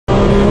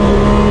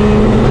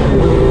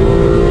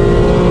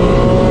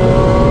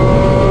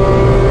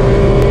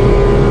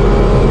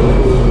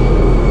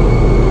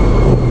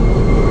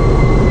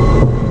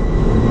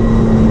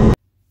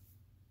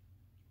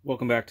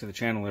back to the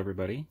channel,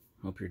 everybody.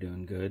 Hope you're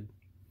doing good.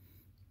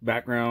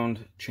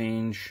 Background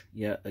change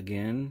yet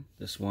again.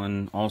 This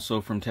one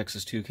also from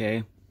Texas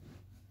 2K.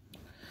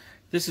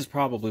 This is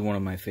probably one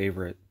of my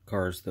favorite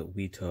cars that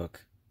we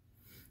took.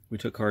 We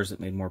took cars that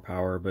made more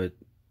power, but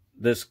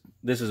this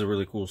is a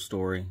really cool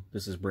story.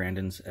 This is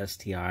Brandon's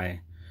STI.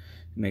 It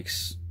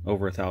makes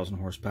over 1,000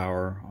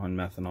 horsepower on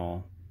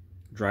methanol.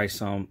 Dry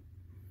sump,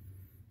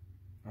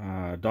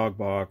 dog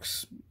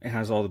box. It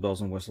has all the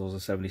bells and whistles, a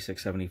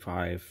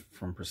 7675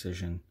 from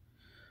Precision.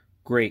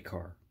 Great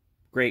car.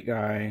 Great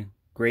guy.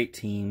 Great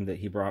team that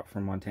he brought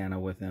from Montana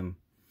with him.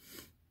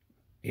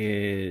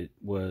 It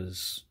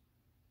was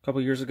a couple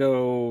years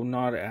ago,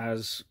 not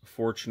as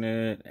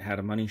fortunate. It had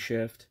a money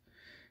shift.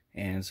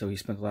 And so he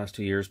spent the last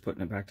 2 years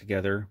putting it back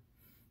together.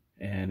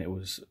 And it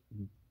was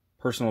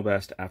personal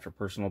best after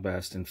personal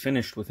best and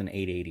finished with an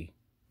 880.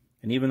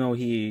 And even though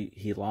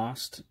he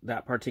lost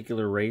that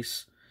particular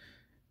race,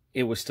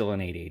 it was still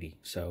an 880.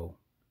 So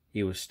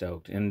he was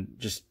stoked. And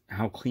just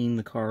how clean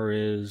the car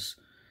is.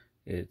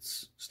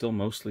 It's still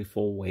mostly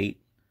full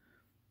weight.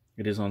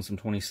 It is on some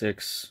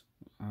 26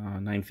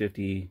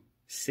 950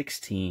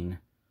 16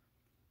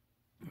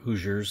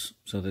 Hoosiers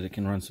so that it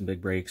can run some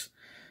big brakes.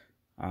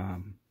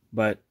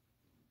 But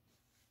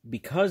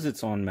because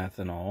it's on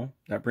methanol,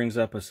 that brings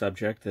up a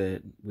subject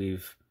that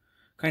we've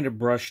kind of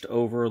brushed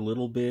over a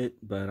little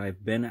bit, but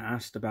I've been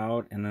asked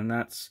about, and then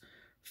that's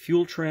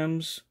fuel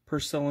trims per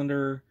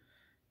cylinder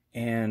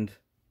and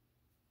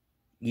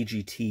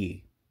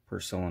EGT per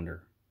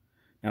cylinder.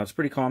 Now, it's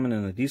pretty common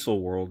in the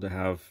diesel world to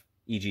have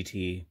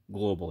EGT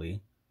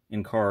globally,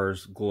 in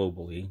cars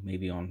globally,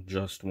 maybe on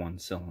just one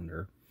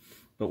cylinder.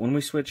 But when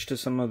we switch to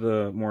some of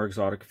the more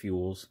exotic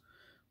fuels,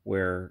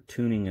 where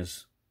tuning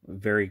is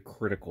very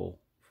critical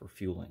for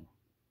fueling,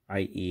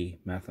 i.e.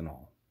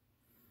 methanol,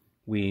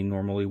 we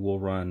normally will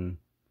run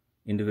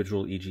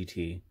individual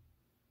EGT.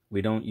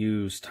 We don't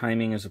use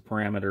timing as a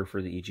parameter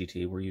for the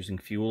EGT. We're using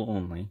fuel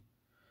only.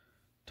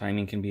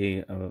 Timing can be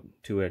a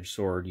two-edged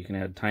sword. You can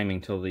add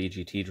timing till the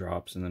EGT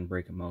drops and then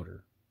break a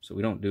motor. So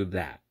we don't do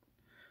that.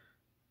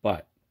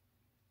 But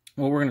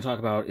what we're going to talk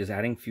about is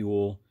adding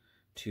fuel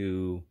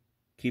to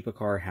keep a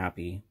car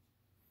happy.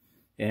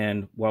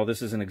 And while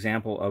this is an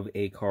example of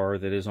a car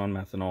that is on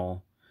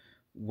methanol,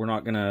 we're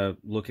not going to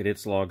look at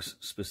its logs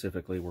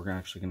specifically. We're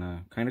actually going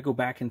to kind of go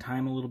back in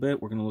time a little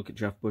bit. We're going to look at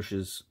Jeff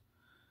Bush's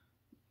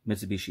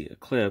Mitsubishi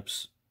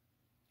Eclipse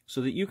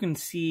so that you can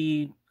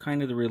see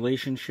kind of the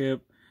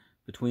relationship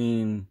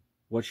between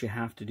what you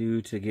have to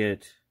do to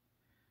get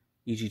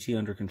EGT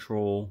under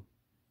control.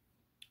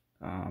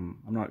 I'm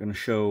not going to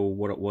show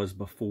what it was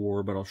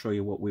before, but I'll show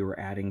you what we were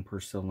adding per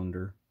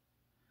cylinder.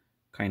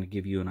 Kind of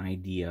give you an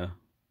idea.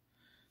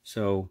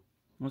 So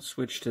let's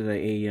switch to the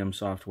AEM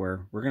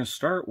software. We're going to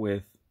start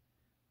with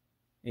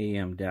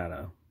AEM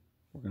data.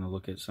 We're going to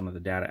look at some of the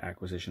data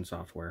acquisition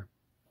software.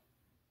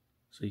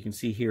 So you can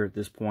see here at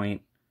this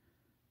point,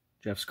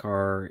 Jeff's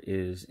car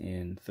is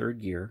in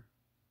third gear,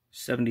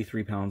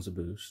 73 pounds of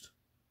boost,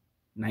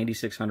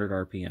 9,600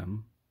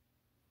 RPM,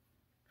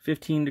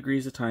 15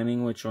 degrees of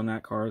timing, which on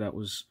that car, that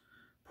was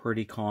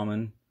pretty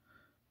common.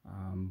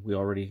 We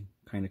already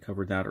kind of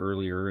covered that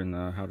earlier in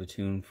the how to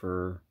tune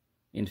for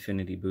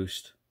infinity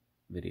boost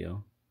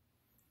video.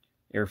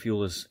 Air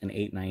fuel is an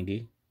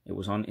 890. It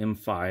was on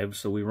M5,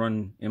 so we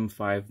run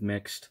M5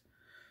 mixed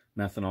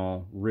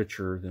methanol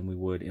richer than we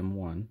would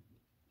M1.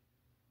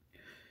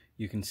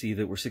 You can see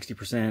that we're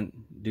 60%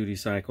 duty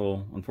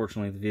cycle.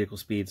 Unfortunately, the vehicle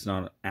speed's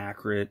not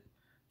accurate.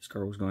 This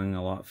car was going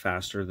a lot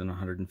faster than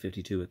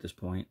 152 at this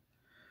point.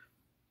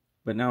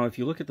 But now if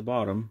you look at the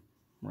bottom,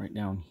 right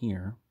down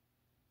here,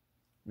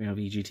 we have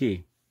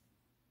EGT.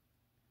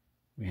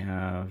 We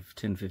have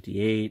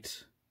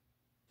 1058,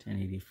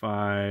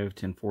 1085,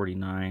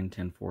 1049,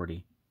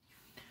 1040.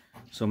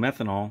 So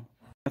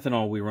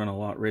methanol we run a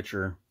lot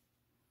richer.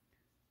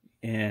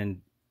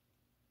 And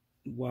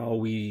while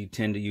we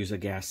tend to use a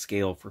gas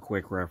scale for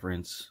quick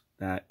reference,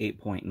 that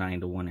 8.9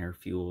 to 1 air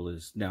fuel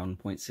is down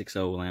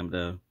 0.60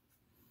 lambda,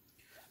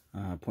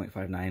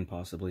 0.59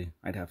 possibly.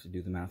 I'd have to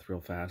do the math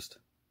real fast.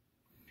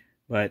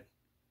 But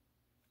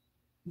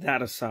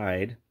that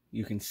aside,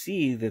 you can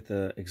see that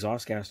the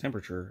exhaust gas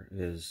temperature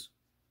is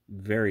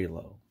very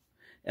low.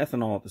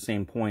 Ethanol at the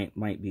same point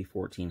might be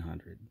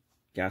 1400.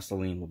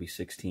 Gasoline will be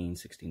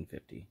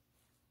 1650.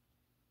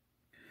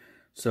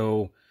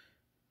 So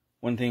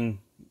one thing,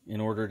 in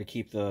order to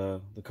keep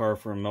the car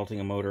from melting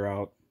a motor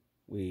out,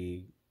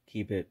 we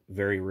keep it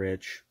very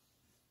rich,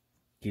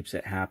 keeps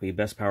it happy.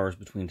 Best power is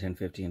between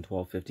 1050 and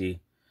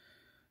 1250,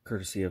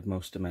 courtesy of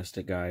most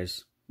domestic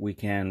guys. We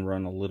can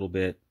run a little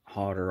bit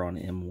hotter on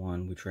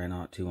M1. We try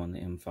not to on the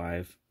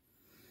M5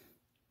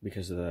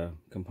 because of the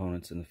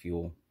components in the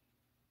fuel.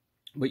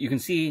 But you can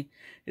see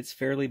it's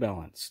fairly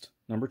balanced.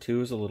 Number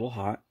 2 is a little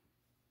hot.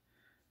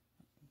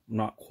 I'm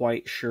not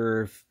quite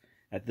sure if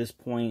at this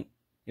point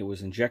it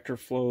was injector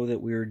flow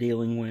that we were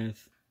dealing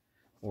with,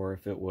 or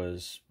if it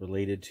was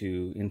related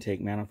to intake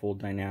manifold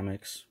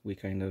dynamics. We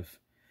kind of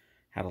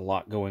had a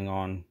lot going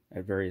on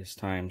at various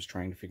times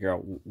trying to figure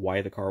out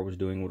why the car was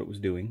doing what it was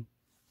doing.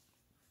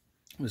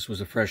 This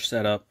was a fresh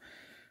setup.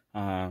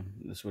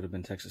 This would have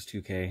been Texas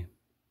 2K.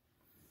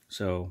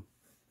 So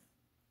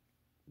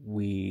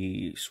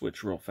we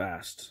switch real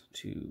fast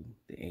to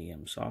the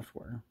AM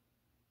software.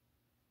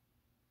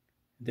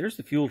 There's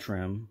the fuel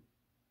trim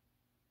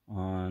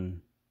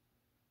on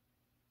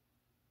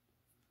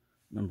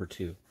number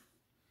 2.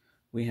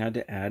 We had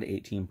to add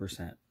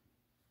 18%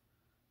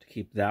 to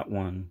keep that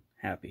one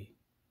happy.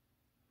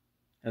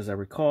 As I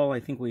recall, I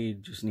think we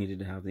just needed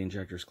to have the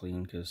injectors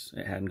clean because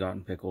it hadn't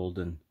gotten pickled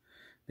and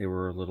they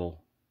were a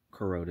little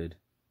corroded.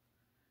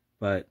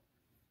 But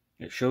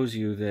it shows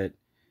you that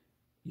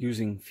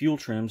using fuel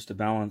trims to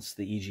balance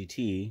the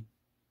EGT,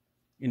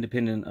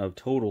 independent of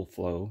total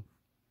flow,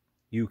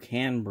 you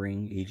can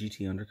bring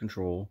EGT under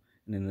control,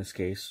 and in this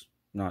case,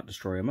 not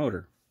destroy a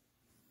motor.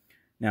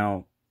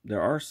 Now,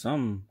 there are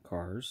some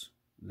cars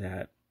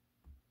that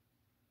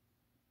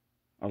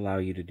allow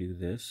you to do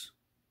this.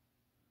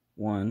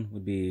 One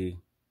would be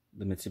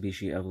the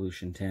Mitsubishi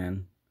Evolution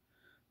 10,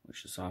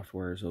 which the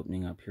software is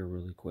opening up here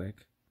really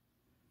quick.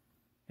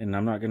 And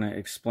I'm not going to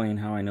explain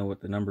how I know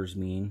what the numbers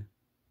mean,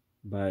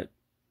 but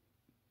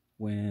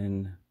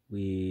when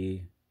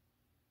we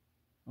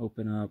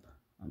open up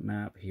a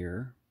map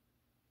here,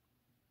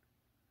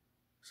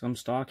 some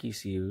stock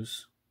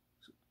ECUs,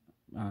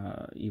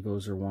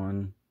 Evos are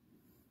one,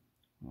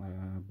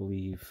 I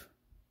believe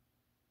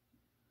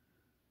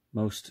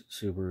most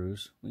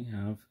Subarus, we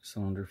have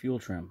cylinder fuel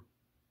trim.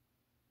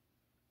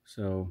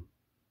 So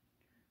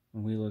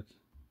when we look,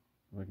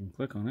 if I can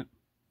click on it,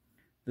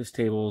 this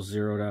table is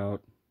zeroed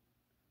out.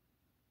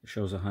 It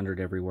shows 100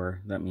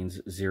 everywhere. That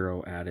means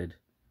 0 added.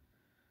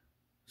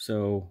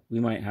 So we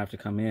might have to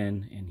come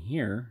in and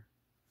here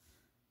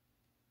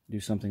do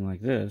something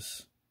like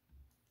this,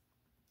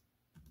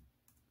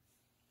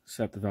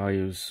 set the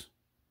values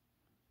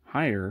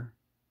higher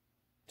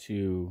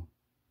to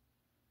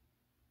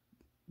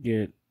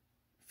get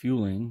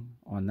fueling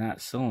on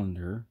that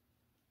cylinder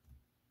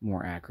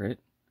more accurate.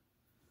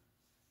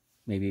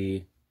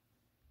 Maybe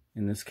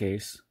in this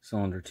case,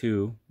 cylinder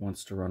 2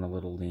 wants to run a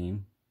little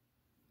lean.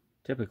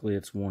 Typically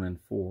it's 1 and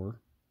 4.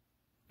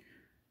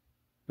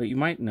 But you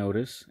might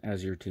notice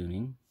as you're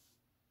tuning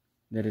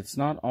that it's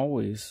not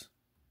always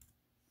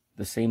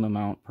the same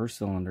amount per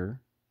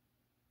cylinder,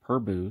 per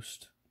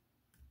boost,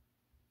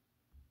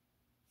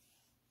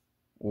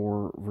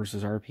 or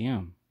versus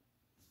RPM.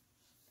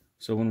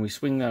 So when we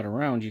swing that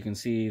around, you can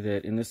see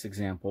that in this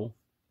example,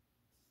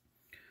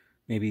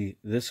 maybe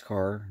this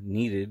car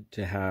needed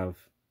to have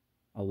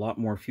a lot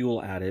more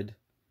fuel added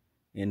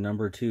in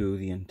number 2,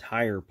 the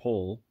entire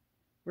pull,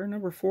 where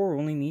number 4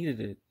 only needed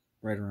it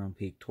right around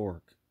peak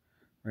torque,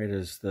 right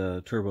as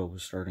the turbo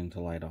was starting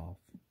to light off.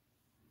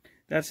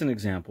 That's an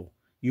example.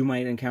 You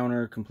might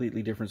encounter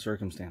completely different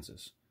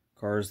circumstances.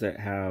 Cars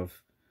that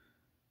have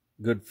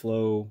good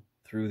flow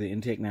through the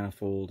intake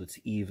manifold, it's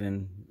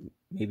even.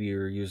 Maybe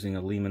you're using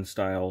a Lehman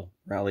style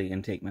rally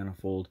intake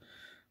manifold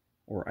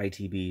or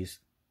ITBs.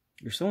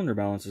 Your cylinder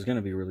balance is going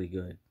to be really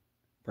good.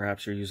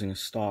 Perhaps you're using a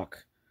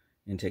stock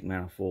intake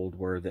manifold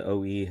where the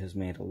OE has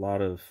made a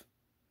lot of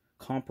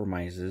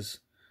compromises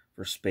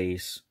for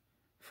space,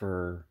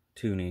 for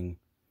tuning.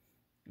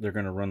 They're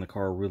going to run the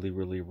car really,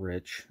 really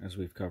rich, as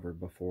we've covered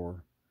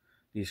before.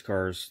 These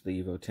cars,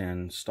 the Evo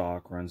 10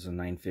 stock runs a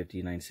 950,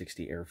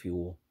 960 air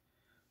fuel,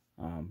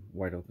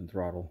 wide open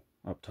throttle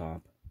up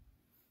top,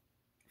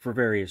 for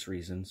various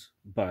reasons,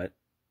 but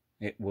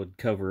it would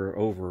cover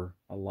over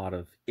a lot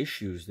of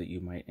issues that you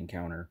might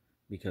encounter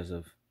because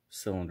of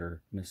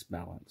cylinder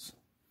misbalance.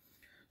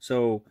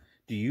 So,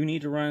 do you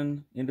need to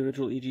run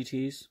individual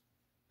EGTs?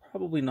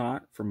 Probably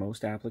not for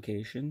most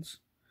applications,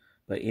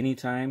 but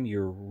anytime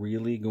you're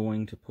really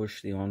going to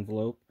push the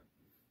envelope,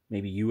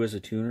 maybe you as a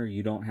tuner,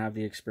 you don't have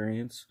the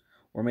experience,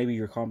 or maybe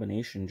your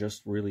combination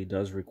just really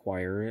does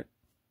require it.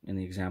 In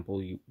the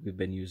example, we've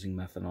been using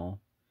methanol.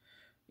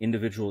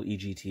 Individual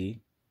EGT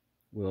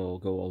will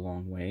go a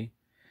long way.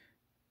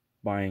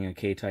 Buying a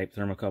K-type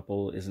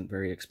thermocouple isn't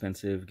very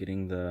expensive.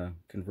 Getting the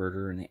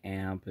converter and the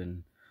amp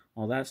and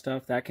all that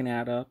stuff, that can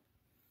add up.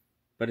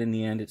 But in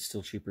the end, it's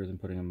still cheaper than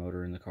putting a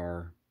motor in the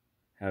car,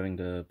 having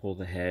to pull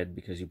the head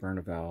because you burned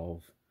a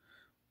valve,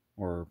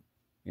 or,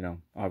 you know,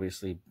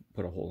 obviously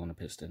put a hole in a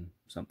piston.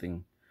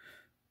 Something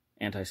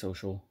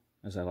antisocial,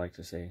 as I like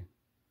to say.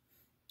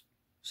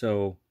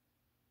 So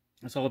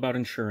it's all about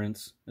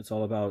insurance. It's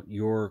all about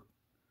your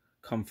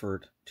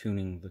comfort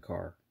tuning the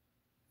car.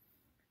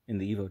 In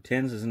the Evo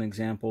 10s, as an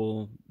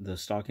example, the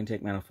stock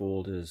intake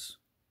manifold is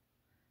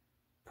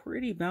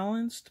pretty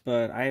balanced,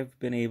 but I've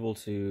been able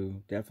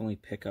to definitely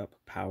pick up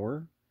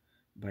power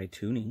by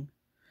tuning.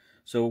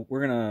 So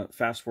we're going to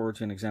fast forward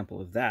to an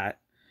example of that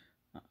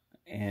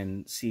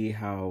and see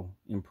how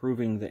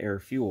improving the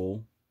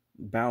air-fuel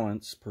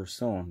balance per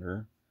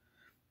cylinder,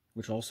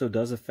 which also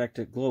does affect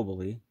it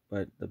globally,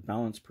 but the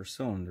balance per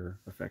cylinder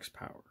affects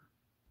power.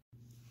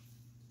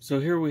 So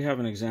here we have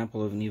an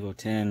example of an Evo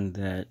 10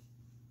 that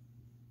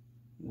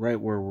right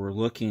where we're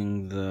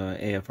looking, the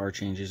AFR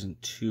change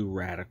isn't too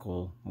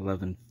radical,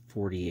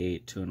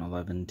 1148 to an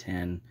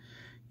 1110.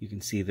 You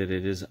can see that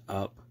it is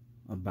up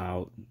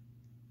about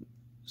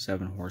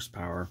 7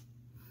 horsepower.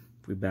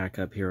 If we back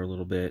up here a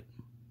little bit,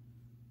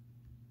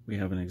 we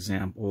have an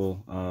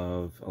example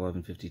of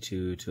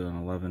 1152 to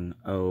an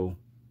 11.0.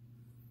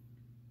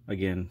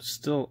 Again,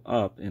 still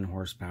up in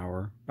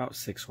horsepower, about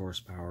 6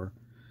 horsepower.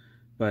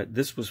 But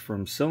this was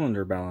from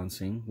cylinder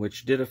balancing,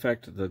 which did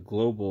affect the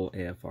global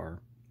AFR.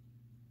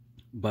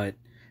 But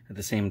at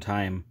the same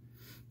time,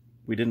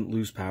 we didn't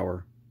lose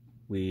power.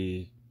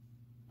 We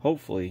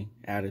hopefully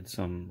added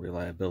some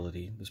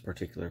reliability. This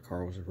particular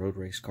car was a road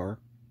race car.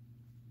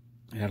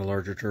 It had a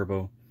larger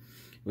turbo.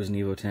 It was an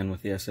Evo 10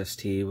 with the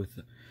SST, with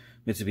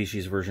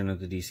Mitsubishi's version of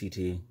the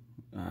DCT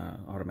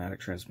automatic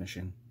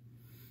transmission.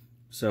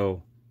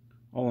 So,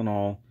 all in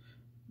all,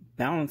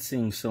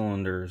 balancing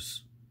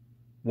cylinders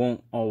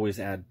won't always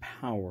add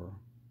power,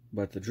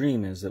 but the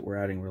dream is that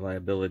we're adding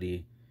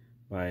reliability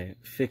by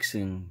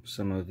fixing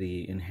some of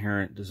the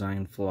inherent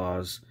design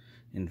flaws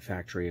in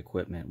factory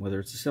equipment, whether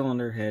it's a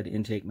cylinder head,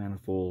 intake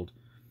manifold,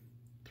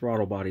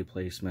 throttle body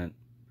placement.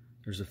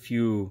 There's a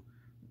few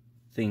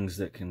things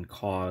that can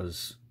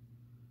cause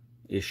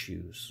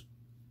issues.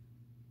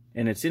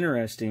 And it's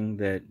interesting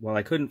that while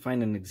I couldn't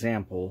find an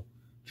example,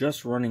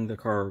 just running the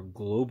car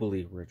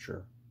globally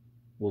richer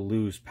will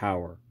lose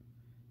power.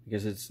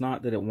 Because it's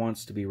not that it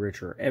wants to be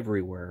richer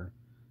everywhere.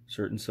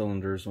 Certain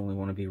cylinders only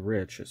want to be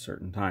rich at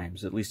certain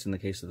times, at least in the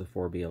case of the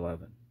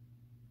 4B11.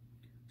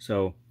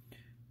 So,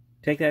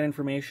 take that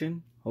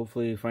information,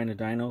 hopefully find a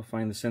dyno,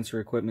 find the sensor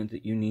equipment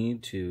that you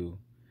need to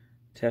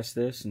test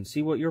this, and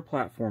see what your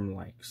platform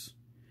likes.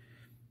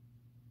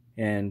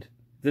 And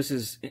this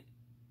is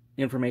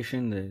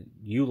information that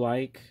you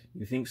like,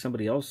 you think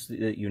somebody else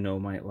that you know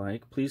might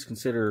like, please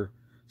consider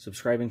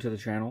subscribing to the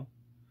channel.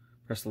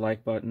 Press the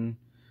like button.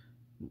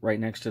 Right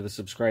next to the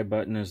subscribe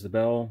button is the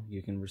bell.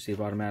 You can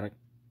receive automatic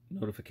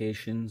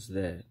notifications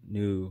that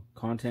new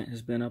content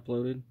has been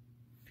uploaded.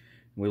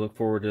 We look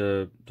forward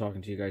to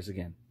talking to you guys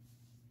again.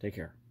 Take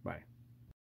care. Bye.